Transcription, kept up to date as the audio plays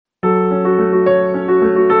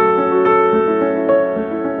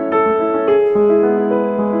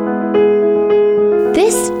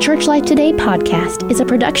Life Today podcast is a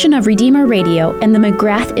production of Redeemer Radio and the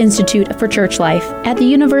McGrath Institute for Church Life at the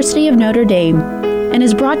University of Notre Dame, and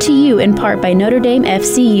is brought to you in part by Notre Dame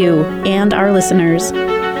FCU and our listeners.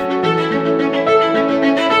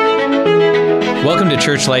 Welcome to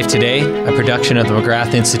Church Life Today, a production of the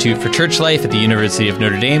McGrath Institute for Church Life at the University of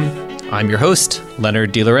Notre Dame. I'm your host,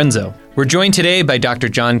 Leonard DiLorenzo. We're joined today by Dr.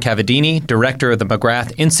 John Cavadini, Director of the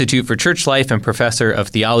McGrath Institute for Church Life and Professor of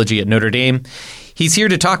Theology at Notre Dame. He's here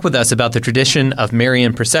to talk with us about the tradition of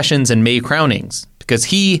Marian processions and May crownings, because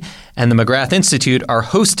he and the McGrath Institute are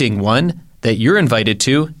hosting one that you're invited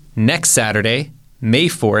to next Saturday, May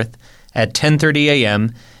 4th at 10:30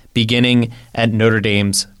 a.m., beginning at Notre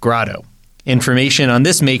Dame's Grotto. Information on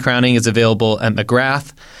this May crowning is available at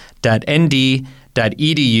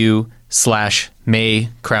mcgrath.nd.edu/May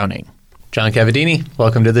crowning. John Cavadini,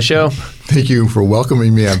 welcome to the show. Thank you for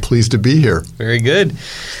welcoming me. I'm pleased to be here. Very good.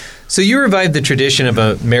 So you revived the tradition of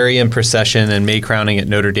a Marian procession and May crowning at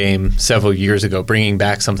Notre Dame several years ago, bringing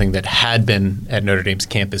back something that had been at Notre Dame's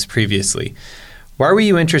campus previously. Why were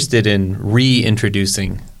you interested in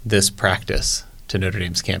reintroducing this practice to Notre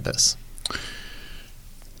Dame's campus?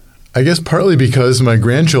 I guess partly because my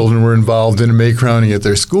grandchildren were involved in a May crowning at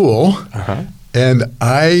their school, and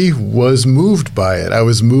I was moved by it. I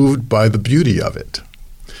was moved by the beauty of it.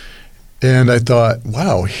 And I thought,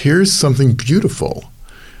 wow, here's something beautiful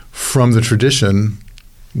from the tradition,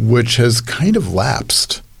 which has kind of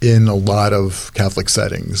lapsed in a lot of Catholic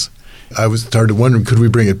settings. I started wondering, could we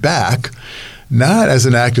bring it back? Not as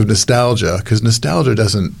an act of nostalgia, because nostalgia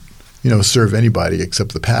doesn't serve anybody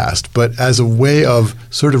except the past, but as a way of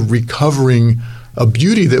sort of recovering a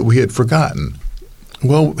beauty that we had forgotten.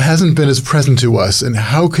 Well, hasn't been as present to us, and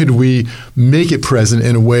how could we make it present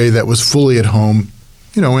in a way that was fully at home,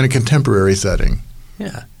 in a contemporary setting?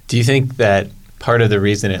 Yeah. Do you think that part of the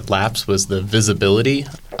reason it lapsed was the visibility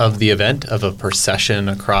of the event, of a procession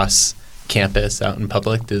across campus out in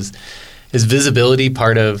public? Is visibility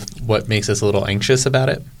part of what makes us a little anxious about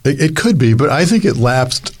it? It could be, but I think it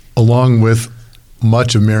lapsed along with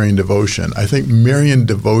much of Marian devotion. I think Marian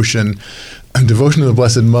devotion and devotion to the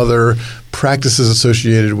Blessed Mother, practices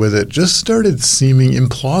associated with it, just started seeming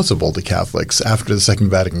implausible to Catholics after the Second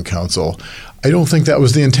Vatican Council. I don't think that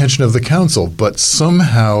was the intention of the Council, but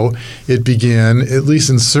somehow it began, at least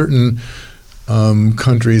in certain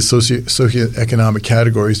countries, socioeconomic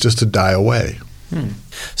categories, just to die away.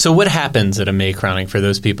 So what happens at a May crowning for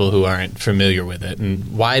those people who aren't familiar with it, and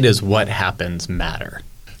why does what happens matter?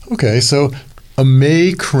 Okay, so a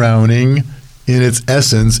May crowning, in its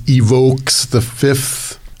essence, evokes the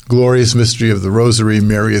fifth glorious mystery of the Rosary.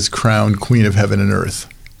 Mary is crowned Queen of Heaven and Earth.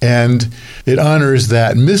 And it honors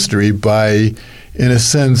that mystery by, in a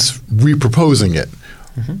sense, reproposing it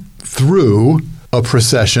through a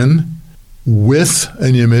procession with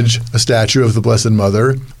an image, a statue of the Blessed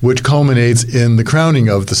Mother, which culminates in the crowning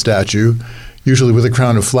of the statue, usually with a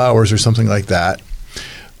crown of flowers or something like that.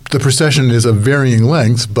 The procession is of varying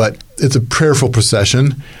lengths, but it's a prayerful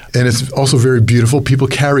procession, and it's also very beautiful. People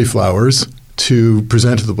carry flowers to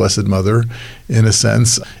present to the Blessed Mother, in a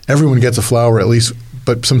sense. Everyone gets a flower at least,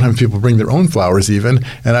 but sometimes people bring their own flowers even,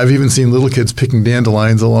 and I've even seen little kids picking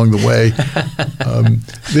dandelions along the way.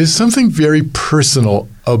 There's something very personal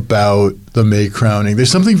about the May crowning.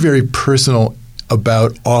 There's something very personal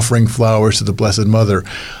about offering flowers to the Blessed Mother.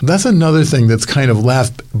 That's another thing that's kind of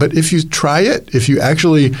lapsed. But if you try it, if you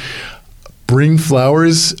actually bring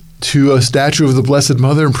flowers to a statue of the Blessed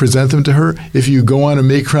Mother and present them to her, if you go on a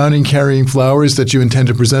May crowning carrying flowers that you intend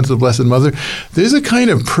to present to the Blessed Mother, there's a kind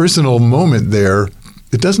of personal moment there.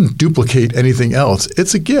 It doesn't duplicate anything else.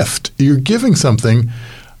 It's a gift. You're giving something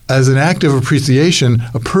as an act of appreciation,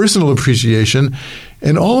 a personal appreciation,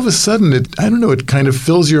 and all of a sudden, it kind of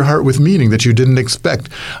fills your heart with meaning that you didn't expect.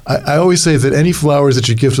 I always say that any flowers that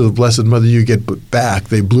you give to the Blessed Mother, you get back.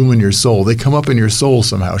 They bloom in your soul. They come up in your soul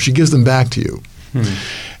somehow. She gives them back to you.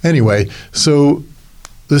 Anyway, so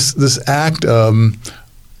this act of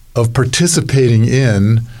participating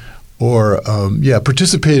in,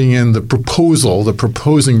 participating in the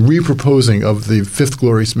reproposing of the fifth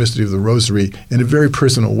glorious mystery of the Rosary in a very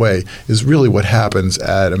personal way is really what happens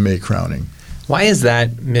at a May crowning. Why is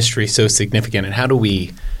that mystery so significant, and how do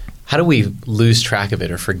we lose track of it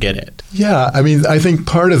or forget it? Yeah, I think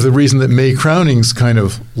part of the reason that May crownings kind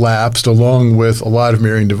of lapsed, along with a lot of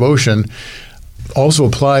Marian devotion, also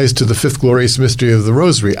applies to the fifth glorious mystery of the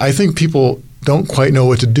Rosary. I think people don't quite know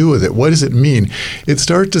what to do with it. What does it mean? It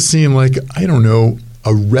starts to seem like,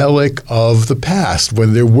 a relic of the past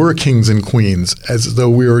when there were kings and queens, as though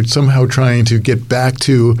we were somehow trying to get back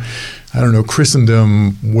to,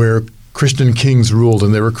 Christendom, where Christian kings ruled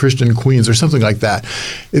and there were Christian queens or something like that.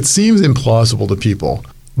 It seems implausible to people.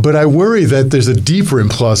 But I worry that there's a deeper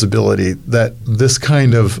implausibility, that this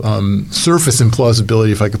kind of surface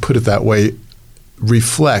implausibility, if I could put it that way,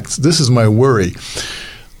 reflects. This is my worry.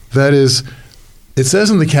 That is, it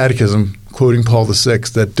says in the Catechism, quoting Paul VI,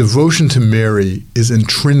 that devotion to Mary is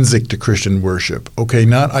intrinsic to Christian worship. Okay,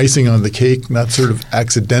 not icing on the cake, not sort of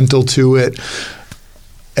accidental to it,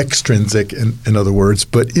 extrinsic, in other words,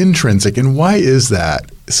 but intrinsic. And why is that?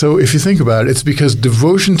 So if you think about it, it's because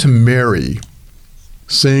devotion to Mary,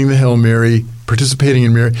 saying the Hail Mary, participating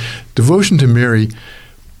in Mary, devotion to Mary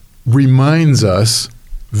reminds us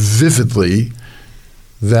vividly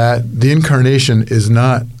that the Incarnation is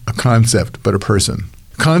not a concept but a person.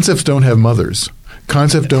 Concepts don't have mothers.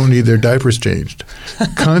 Concepts don't need their diapers changed.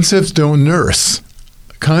 Concepts don't nurse.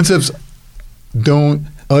 Concepts don't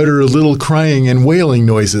utter little crying and wailing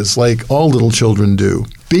noises like all little children do.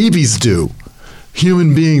 Babies do.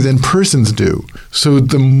 Human beings and persons do. So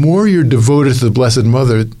the more you're devoted to the Blessed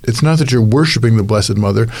Mother, it's not that you're worshiping the Blessed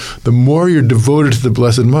Mother. The more you're devoted to the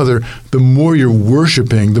Blessed Mother, the more you're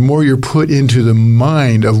worshiping, the more you're put into the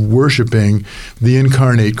mind of worshiping the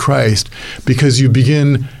incarnate Christ, because you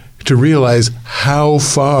begin to realize how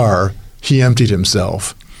far he emptied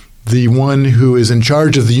himself. The one who is in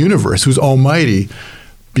charge of the universe, who's almighty,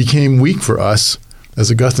 became weak for us, as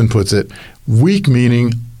Augustine puts it. Weak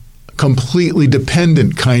meaning completely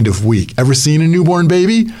dependent kind of weak. Ever seen a newborn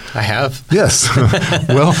baby? I have. Yes.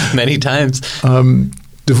 Well, many times.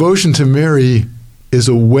 Devotion to Mary is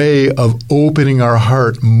a way of opening our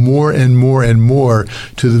heart more and more and more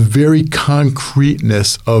to the very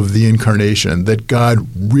concreteness of the Incarnation, that God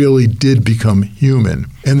really did become human.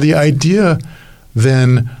 And the idea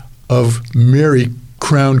then of Mary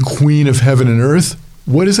crowned Queen of Heaven and Earth,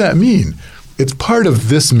 what does that mean? It's part of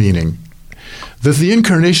this meaning, that the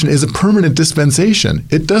Incarnation is a permanent dispensation.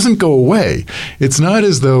 It doesn't go away. It's not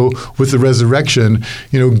as though with the resurrection,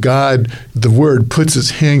 God, the Word,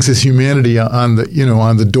 hangs his humanity on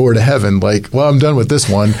the door to heaven. Like, well, I'm done with this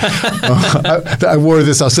one. I wore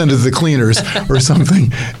this. I'll send it to the cleaners or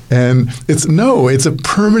something. And it's a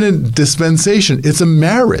permanent dispensation. It's a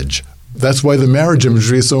marriage. That's why the marriage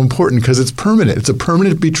imagery is so important, because it's permanent. It's a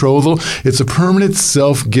permanent betrothal. It's a permanent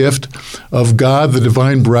self-gift of God, the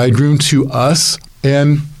divine bridegroom, to us.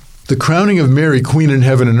 And the crowning of Mary, Queen in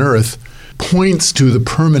heaven and earth, points to the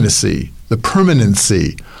permanency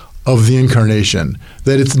of the Incarnation,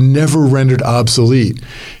 that it's never rendered obsolete.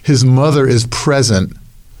 His mother is present,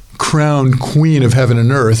 crowned Queen of heaven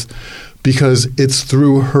and earth, because it's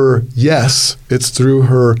through her, it's through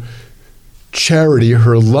her charity,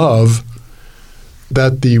 her love,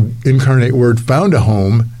 that the incarnate Word found a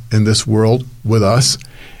home in this world with us.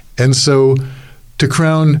 And so to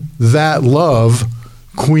crown that love,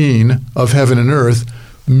 Queen of heaven and earth,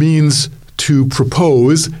 means to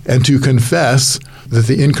propose and to confess that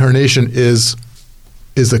the Incarnation is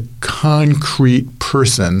a concrete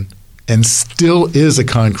person, and still is a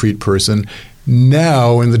concrete person,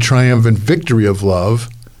 now in the triumphant victory of love.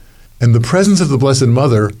 And the presence of the Blessed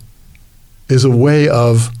Mother is a way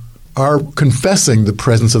of our confessing the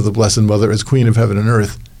presence of the Blessed Mother as Queen of Heaven and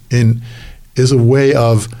Earth, is a way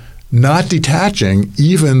of not detaching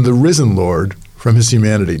even the risen Lord from his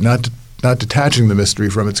humanity, not detaching the mystery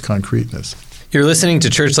from its concreteness. You're listening to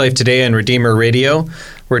Church Life Today on Redeemer Radio.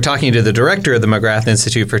 We're talking to the director of the McGrath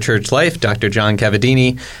Institute for Church Life, Dr. John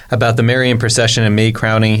Cavadini, about the Marian procession and May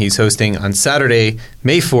crowning he's hosting on Saturday,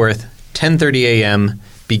 May 4th, 10:30 a.m.,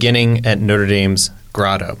 beginning at Notre Dame's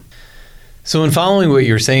Grotto. So in following what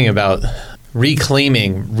you're saying about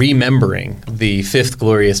remembering the fifth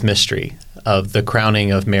glorious mystery of the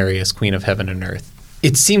crowning of Mary as Queen of Heaven and Earth,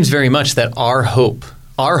 it seems very much that our hope,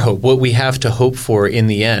 what we have to hope for in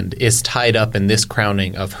the end, is tied up in this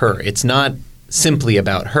crowning of her. It's not simply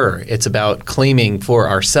about her. It's about claiming for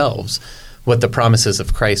ourselves what the promises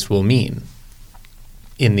of Christ will mean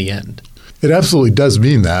in the end. It absolutely does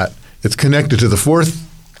mean that. It's connected to the fourth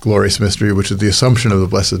glorious mystery, which is the Assumption of the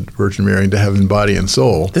Blessed Virgin Mary into heaven, body, and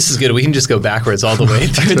soul. This is good. We can just go backwards all the way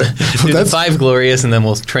through the five glorious, and then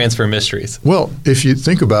we'll transfer mysteries. Well, if you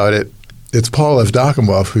think about it, it's Paul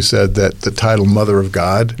Evdokimov who said that the title Mother of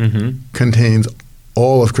God contains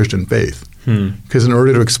all of Christian faith. Because in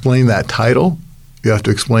order to explain that title, you have to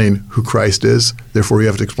explain who Christ is. Therefore, you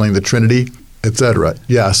have to explain the Trinity, etc.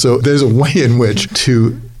 Yeah, so there's a way in which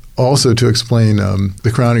to explain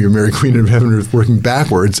the crowning of Mary, Queen of Heaven and Earth, working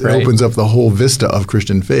backwards. Right. It opens up the whole vista of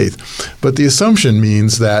Christian faith. But the Assumption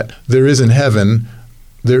means that there is in heaven,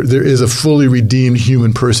 there is a fully redeemed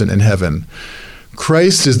human person in heaven.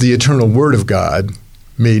 Christ is the eternal Word of God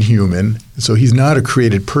made human. So he's not a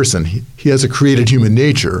created person. He has a created human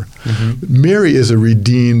nature. Mm-hmm. Mary is a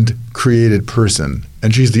redeemed, created person,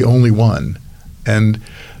 and she's the only one. And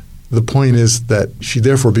the point is that she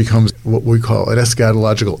therefore becomes what we call an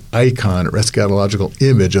eschatological icon or eschatological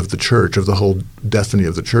image of the church, of the whole destiny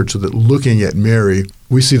of the church, so that looking at Mary,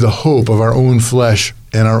 we see the hope of our own flesh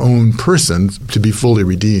and our own person to be fully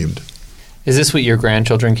redeemed. Is this what your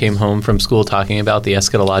grandchildren came home from school talking about, the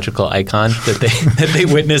eschatological icon that they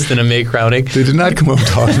witnessed in a May crowning? They did not come home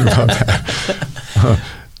talking about that.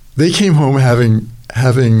 They came home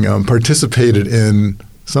having participated in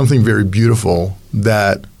something very beautiful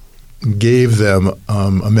that gave them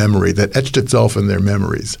a memory that etched itself in their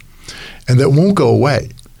memories and that won't go away.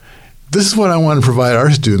 This is what I want to provide our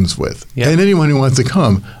students with, and anyone who wants to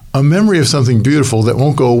come, a memory of something beautiful that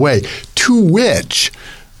won't go away, to which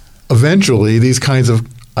eventually these kinds of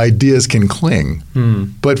ideas can cling.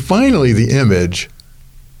 But finally the image,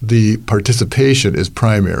 the participation is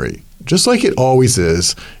primary, just like it always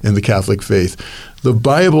is in the Catholic faith. The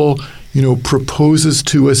Bible, proposes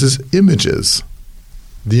to us as images.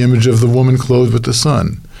 The image of the woman clothed with the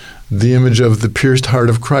sun, the image of the pierced heart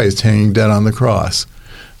of Christ hanging dead on the cross.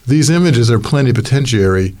 These images are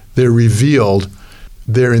plenipotentiary. They're revealed.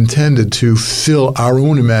 They're intended to fill our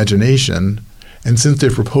own imagination. And since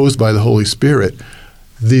they're proposed by the Holy Spirit,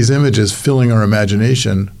 these images filling our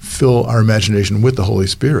imagination fill our imagination with the Holy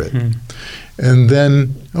Spirit. And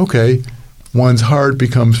then, one's heart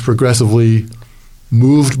becomes progressively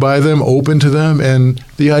moved by them, open to them, and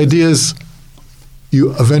the ideas,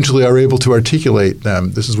 you eventually are able to articulate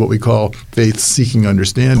them. This is what we call faith-seeking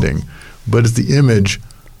understanding. But it's the image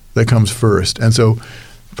that comes first. And so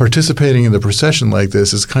participating in the procession like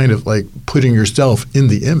this is kind of like putting yourself in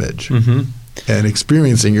the image and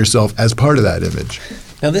experiencing yourself as part of that image.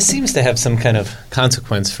 Now, this seems to have some kind of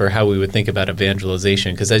consequence for how we would think about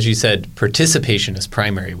evangelization, because as you said, participation is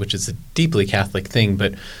primary, which is a deeply Catholic thing.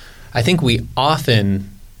 But I think we often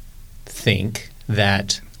think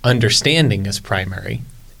that understanding is primary,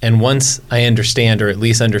 and once I understand, or at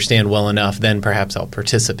least understand well enough, then perhaps I'll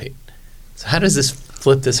participate. So how does this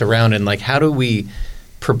flip this around, and how do we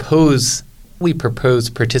propose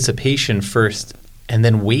participation first and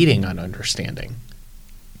then waiting on understanding?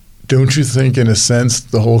 Don't you think, in a sense,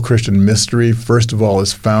 the whole Christian mystery, first of all,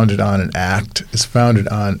 is founded on an act, is founded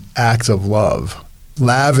on acts of love,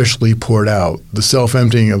 lavishly poured out, the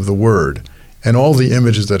self-emptying of the Word, and all the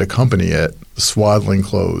images that accompany it, the swaddling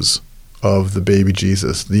clothes of the baby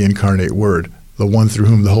Jesus, the incarnate Word, the one through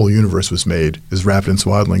whom the whole universe was made, is wrapped in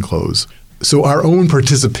swaddling clothes. So our own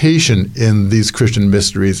participation in these Christian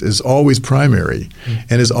mysteries is always primary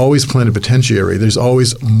and is always plenipotentiary. There's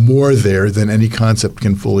always more there than any concept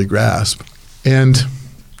can fully grasp. And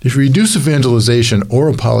if you reduce evangelization or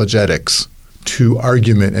apologetics to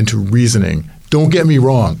argument and to reasoning, don't get me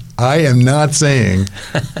wrong, I am not saying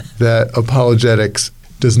that apologetics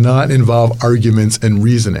does not involve arguments and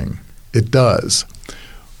reasoning. It does.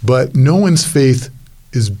 But no one's faith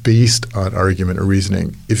is based on argument or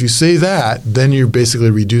reasoning. If you say that, then you're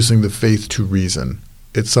basically reducing the faith to reason.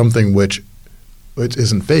 It's something which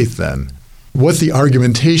isn't faith then. What the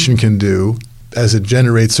argumentation can do, as it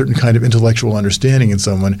generates certain kind of intellectual understanding in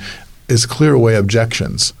someone, is clear away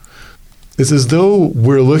objections. It's as though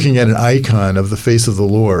we're looking at an icon of the face of the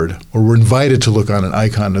Lord, or we're invited to look on an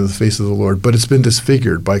icon of the face of the Lord, but it's been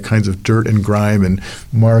disfigured by kinds of dirt and grime and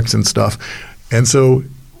marks and stuff. And so,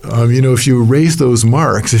 if you erase those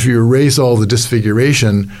marks, if you erase all the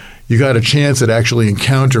disfiguration, you got a chance at actually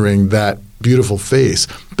encountering that beautiful face.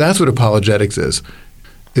 That's what apologetics is.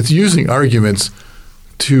 It's using arguments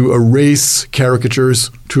to erase caricatures,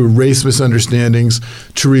 to erase misunderstandings,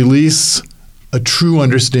 to release a true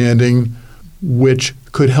understanding which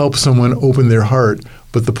could help someone open their heart.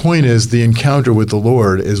 But the point is, the encounter with the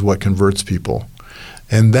Lord is what converts people.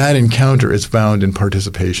 And that encounter is found in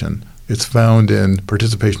participation. It's found in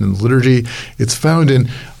participation in the liturgy. It's found in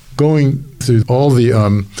going through all the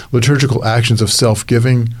liturgical actions of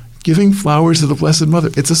self-giving, giving flowers to the Blessed Mother.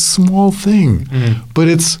 It's a small thing, but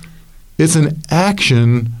it's an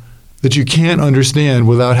action that you can't understand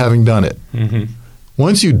without having done it.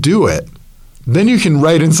 Once you do it, then you can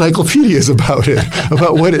write encyclopedias about it,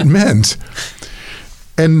 about what it meant.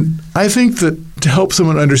 And I think that to help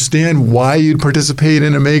someone understand why you'd participate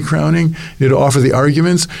in a May crowning, to offer the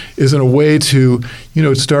arguments, is in a way to,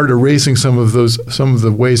 start erasing some of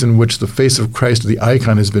the ways in which the face of Christ, the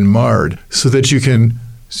icon, has been marred, so that you can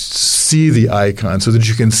see the icon, so that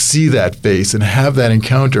you can see that face and have that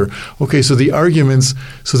encounter. Okay, so the arguments,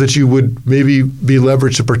 so that you would maybe be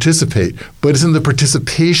leveraged to participate, but it's in the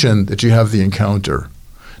participation that you have the encounter.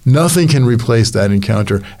 Nothing can replace that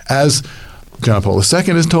encounter. As John Paul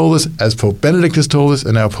II has told us, as Pope Benedict has told us,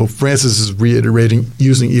 and now Pope Francis is reiterating,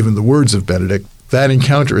 using even the words of Benedict, that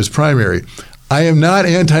encounter is primary. I am not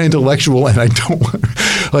anti-intellectual, and I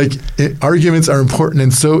don't arguments are important,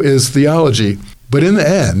 and so is theology. But in the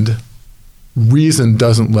end, reason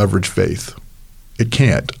doesn't leverage faith. It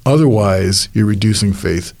can't. Otherwise, you're reducing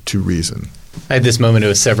faith to reason. I had this moment, it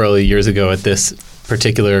was several years ago at this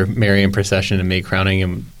particular Marian procession and May crowning.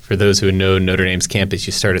 And for those who know Notre Dame's campus,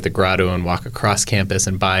 you start at the grotto and walk across campus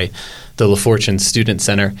and by the La Fortune Student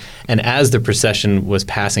Center. And as the procession was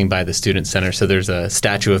passing by the Student Center, so there's a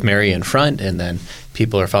statue of Mary in front, and then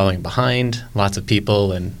people are following behind, lots of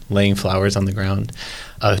people and laying flowers on the ground.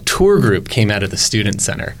 A tour group came out of the Student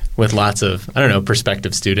Center with lots of,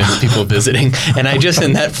 prospective students, people visiting. And I just,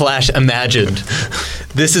 in that flash, imagined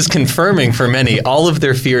this is confirming for many all of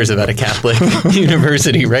their fears about a Catholic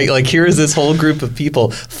university, right? Like, here is this whole group of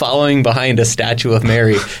people following behind a statue of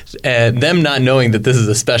Mary, and them not knowing that this is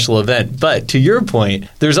a special event. But to your point,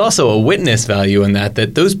 there's also a witness value in that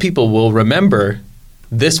those people will remember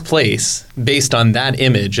this place based on that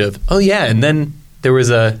image of, oh yeah, and then there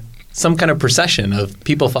was some kind of procession of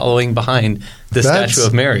people following behind the statue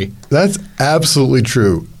of Mary. That's absolutely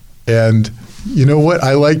true. And you know what?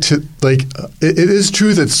 I like to, it is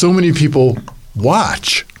true that so many people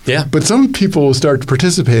watch. Yeah. But some people start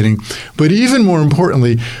participating. But even more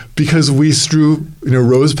importantly, because we strew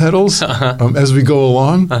rose petals as we go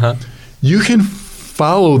along, you can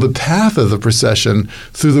follow the path of the procession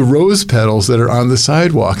through the rose petals that are on the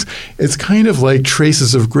sidewalks. It's kind of like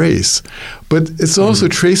traces of grace. But it's also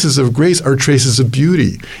traces of grace are traces of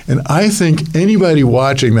beauty. And I think anybody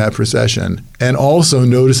watching that procession and also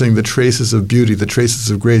noticing the traces of beauty, the traces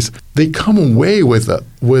of grace, they come away with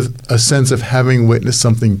a sense of having witnessed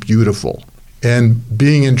something beautiful and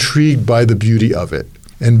being intrigued by the beauty of it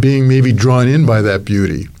and being maybe drawn in by that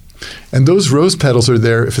beauty. And those rose petals are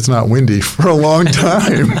there, if it's not windy, for a long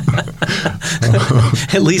time.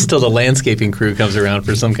 At least till the landscaping crew comes around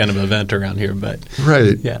for some kind of event around here. But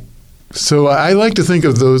right. Yeah. So I like to think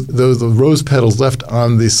of those rose petals left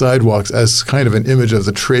on the sidewalks as kind of an image of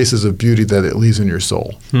the traces of beauty that it leaves in your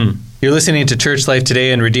soul. You're listening to Church Life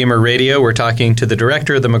Today and Redeemer Radio. We're talking to the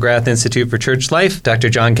director of the McGrath Institute for Church Life, Dr.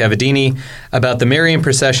 John Cavadini, about the Marian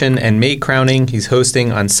procession and May crowning he's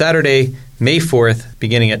hosting on Saturday, May 4th,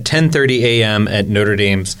 beginning at 10:30 a.m. at Notre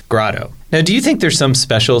Dame's Grotto. Now, do you think there's some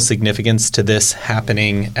special significance to this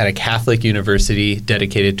happening at a Catholic university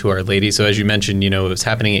dedicated to Our Lady? So as you mentioned, it was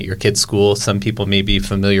happening at your kid's school. Some people may be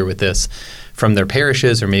familiar with this from their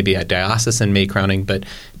parishes or maybe a diocesan May crowning, but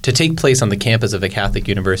to take place on the campus of a Catholic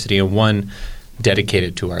university and one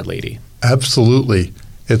dedicated to Our Lady. Absolutely.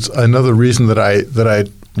 It's another reason that I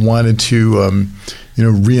wanted to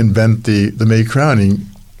reinvent the May crowning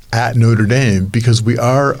at Notre Dame, because we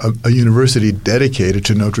are a university dedicated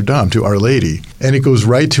to Notre Dame, to Our Lady. And it goes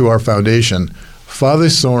right to our foundation. Father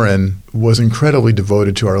Sorin was incredibly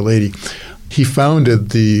devoted to Our Lady. He founded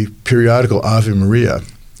the periodical Ave Maria,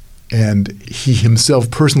 and he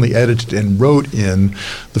himself personally edited and wrote in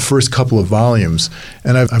the first couple of volumes.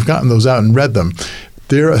 And I've gotten those out and read them.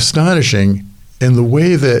 They're astonishing in the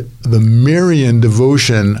way that the Marian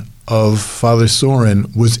devotion of Father Sorin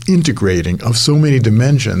was integrating of so many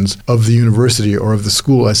dimensions of the university or of the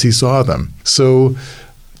school as he saw them. So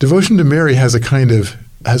devotion to Mary has a kind of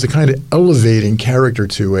elevating character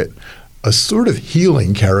to it, a sort of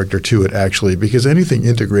healing character to it, actually, because anything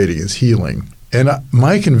integrating is healing. And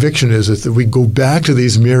my conviction is that if we go back to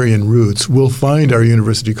these Marian roots, we'll find our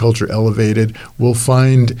university culture elevated. We'll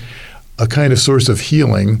find a kind of source of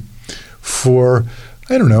healing for,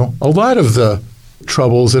 a lot of the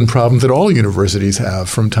troubles and problems that all universities have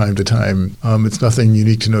from time to time. It's nothing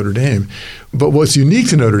unique to Notre Dame. But what's unique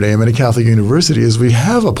to Notre Dame and a Catholic university is we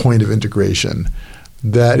have a point of integration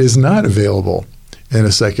that is not available in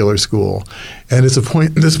a secular school. And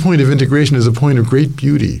this point of integration is a point of great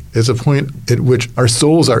beauty. It's a point at which our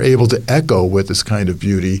souls are able to echo with this kind of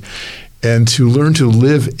beauty and to learn to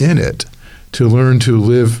live in it, to learn to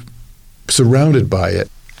live surrounded by it.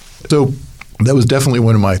 So that was definitely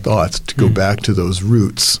one of my thoughts, to go back to those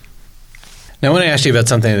roots. Now, I want to ask you about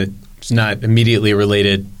something that's not immediately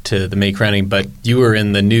related to the May crowning, but you were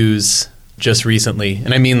in the news just recently,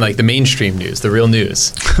 and I mean like the mainstream news, the real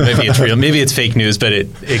news. Maybe it's real, maybe it's fake news, but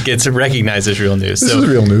it gets recognized as real news. This is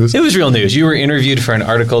real news. It was real news. You were interviewed for an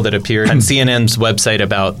article that appeared on CNN's website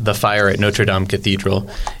about the fire at Notre Dame Cathedral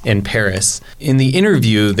in Paris. In the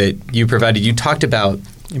interview that you provided, you talked about,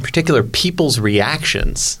 in particular, people's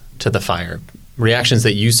reactions to the fire, reactions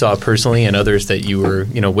that you saw personally and others that you were,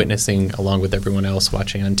 witnessing along with everyone else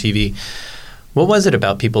watching on TV. What was it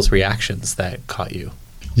about people's reactions that caught you?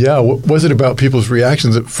 Yeah, what was it about people's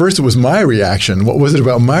reactions? At first, it was my reaction. What was it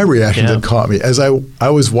about my reaction that caught me? As I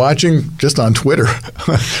was watching just on Twitter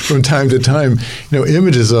from time to time,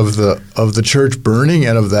 images of the church burning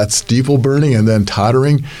and of that steeple burning and then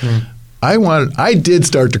tottering. I did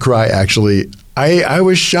start to cry. Actually, I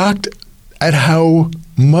was shocked at how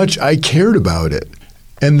much I cared about it.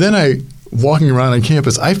 And then walking around on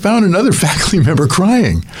campus, I found another faculty member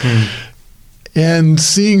crying, and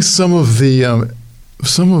seeing some of the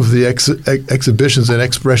exhibitions and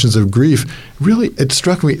expressions of grief, really, it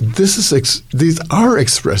struck me, these are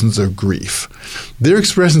expressions of grief. They're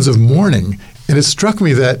expressions of mourning. And it struck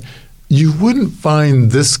me that you wouldn't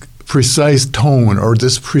find this precise tone or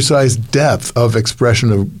this precise depth of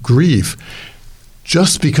expression of grief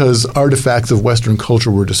just because artifacts of Western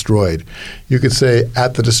culture were destroyed. You could say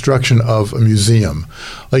at the destruction of a museum,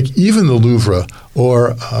 like even the Louvre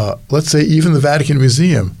or let's say even the Vatican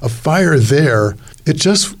Museum, a fire there, it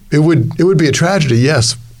would be a tragedy,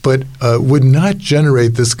 yes, but would not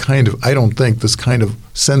generate this kind of, I don't think, this kind of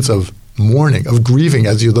sense of mourning, of grieving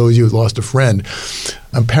as though you had lost a friend.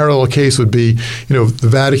 A parallel case would be, the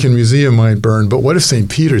Vatican Museum might burn, but what if St.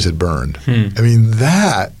 Peter's had burned? I mean,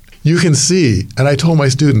 that you can see, and I told my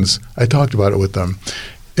students, I talked about it with them,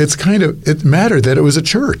 it mattered that it was a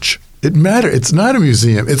church. It mattered. It's not a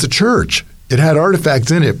museum. It's a church. It had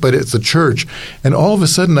artifacts in it, but it's a church. And all of a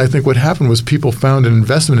sudden, I think what happened was people found an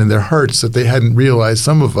investment in their hearts that they hadn't realized,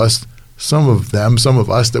 some of us,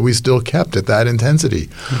 that we still kept at that intensity.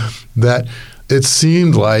 That it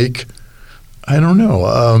seemed like, I don't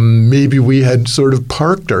know, maybe we had sort of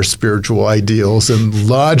parked our spiritual ideals and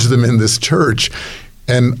lodged them in this church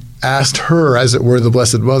and asked her, as it were, the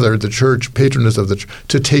Blessed Mother, the church, patroness of the church,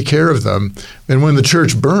 to take care of them. And when the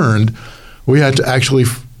church burned, we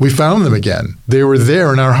found them again. They were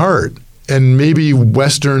there in our heart. And maybe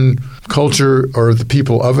Western culture or the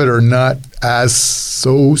people of it are not as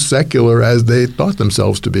so secular as they thought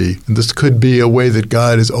themselves to be. And this could be a way that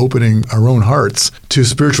God is opening our own hearts to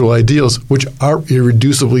spiritual ideals, which are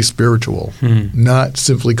irreducibly spiritual, not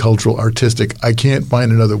simply cultural, artistic. I can't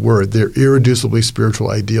find another word. They're irreducibly spiritual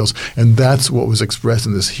ideals. And that's what was expressed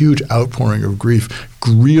in this huge outpouring of grief,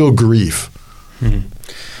 real grief.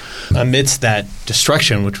 Amidst that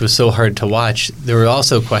destruction, which was so hard to watch, there were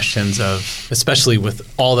also questions of, especially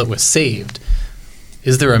with all that was saved,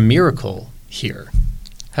 is there a miracle here?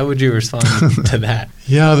 How would you respond to that?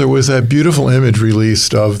 Yeah, there was that beautiful image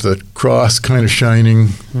released of the cross kind of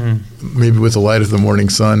shining, maybe with the light of the morning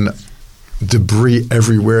sun, debris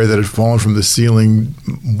everywhere that had fallen from the ceiling,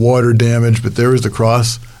 water damage, but there was the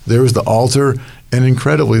cross, there was the altar, and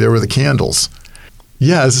incredibly, there were the candles.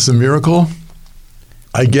 Yeah, is this a miracle?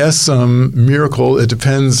 I guess miracle, it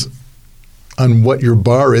depends on what your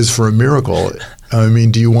bar is for a miracle. I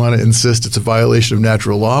mean, do you want to insist it's a violation of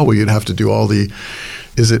natural law? Well, you'd have to do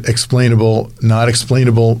is it explainable, not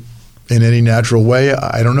explainable in any natural way?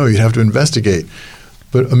 I don't know. You'd have to investigate.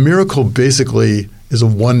 But a miracle basically is a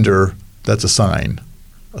wonder that's a sign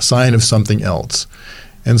of something else.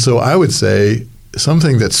 And so I would say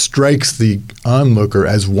something that strikes the onlooker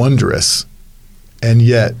as wondrous and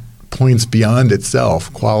yet points beyond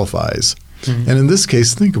itself qualifies. And in this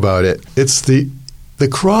case, think about it. It's the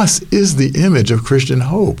cross is the image of Christian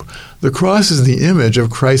hope. The cross is the image of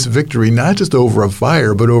Christ's victory, not just over a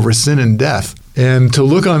fire, but over sin and death. And to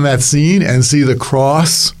look on that scene and see the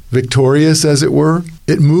cross victorious, as it were,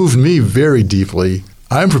 it moved me very deeply.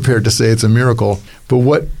 I'm prepared to say it's a miracle. But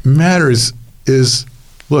what matters is,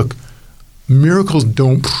 look, miracles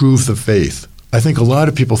don't prove the faith. I think a lot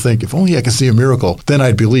of people think, if only I could see a miracle, then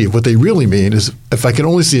I'd believe. What they really mean is, if I could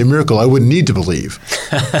only see a miracle, I wouldn't need to believe.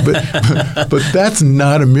 But that's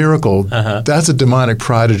not a miracle. That's a demonic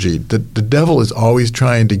prodigy. The devil is always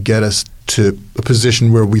trying to get us to a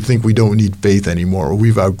position where we think we don't need faith anymore, or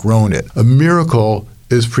we've outgrown it. A miracle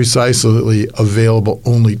is precisely available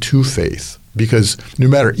only to faith. Because no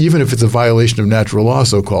matter, even if it's a violation of natural law,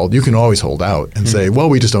 so-called, you can always hold out and say, well,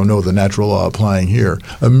 we just don't know the natural law applying here.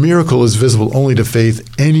 A miracle is visible only to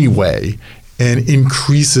faith anyway and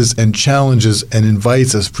increases and challenges and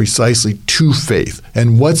invites us precisely to faith.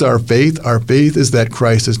 And what's our faith? Our faith is that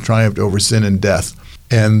Christ has triumphed over sin and death,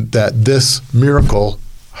 and that this miracle,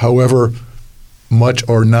 however much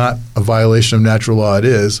or not a violation of natural law it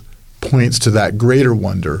is, points to that greater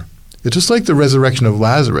wonder. It's just like the resurrection of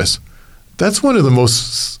Lazarus. That's one of the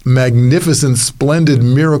most magnificent, splendid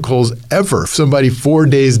miracles ever. Somebody 4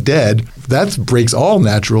 days dead, that breaks all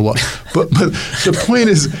natural law. But the point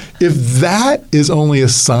is, if that is only a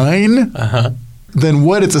sign, then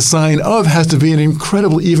what it's a sign of has to be an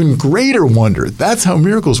incredible, even greater wonder. That's how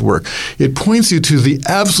miracles work. It points you to the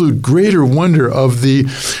absolute greater wonder of the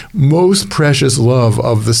most precious love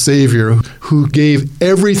of the Savior who gave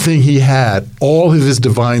everything he had, all of his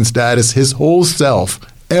divine status, his whole self,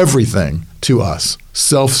 everything to us.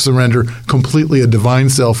 Self-surrender, completely a divine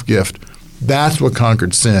self-gift. That's what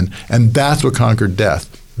conquered sin, and that's what conquered death.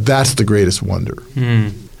 That's the greatest wonder.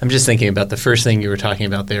 I'm just thinking about the first thing you were talking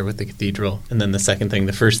about there with the cathedral, and then the second thing,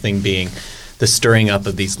 the first thing being the stirring up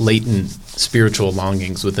of these latent spiritual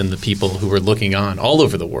longings within the people who were looking on all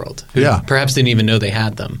over the world, who perhaps didn't even know they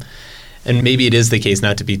had them. And maybe it is the case,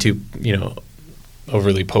 not to be too,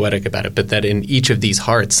 overly poetic about it, but that in each of these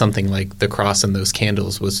hearts, something like the cross and those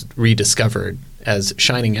candles was rediscovered as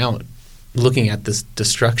shining out, looking at this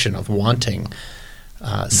destruction of wanting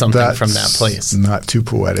something from that place. Not too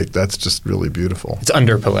poetic. That's just really beautiful. It's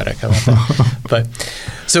under poetic. I love that. But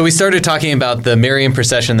so we started talking about the Marian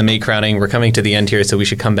procession, the May crowning. We're coming to the end here, so we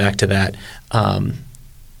should come back to that.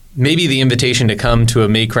 Maybe the invitation to come to a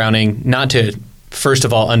May crowning, not to first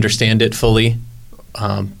of all understand it fully,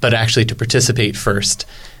 but actually to participate first.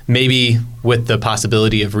 Maybe with the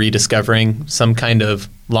possibility of rediscovering some kind of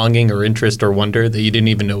longing or interest or wonder that you didn't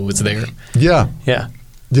even know was there. Yeah. Yeah.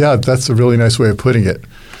 Yeah, that's a really nice way of putting it.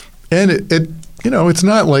 And it's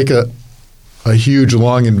not like a huge,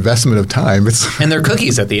 long investment of time. And they're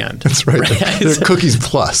cookies at the end. That's right. They're cookies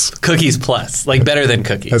plus. Cookies plus, like better than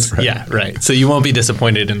cookies. That's right. Yeah, right. So you won't be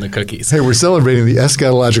disappointed in the cookies. Hey, we're celebrating the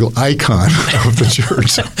eschatological icon of the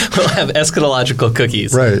church. We'll have eschatological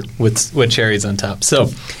cookies with cherries on top. So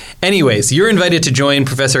anyways, you're invited to join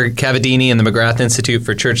Professor Cavadini and the McGrath Institute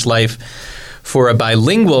for Church Life for a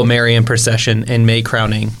bilingual Marian procession and May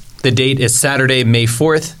crowning. The date is Saturday, May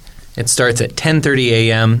 4th. It starts at 10:30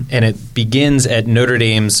 a.m. and it begins at Notre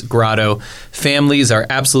Dame's grotto. Families are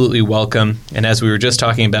absolutely welcome. And as we were just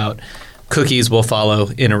talking about, cookies will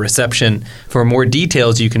follow in a reception. For more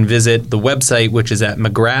details, you can visit the website, which is at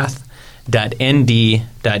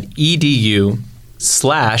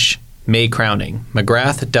mcgrath.nd.edu/May crowning.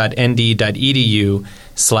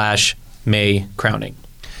 mcgrath.nd.edu/May crowning.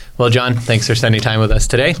 Well, John, thanks for spending time with us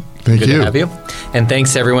today. Thank you. Good to have you. And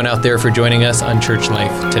thanks to everyone out there for joining us on Church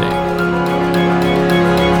Life today.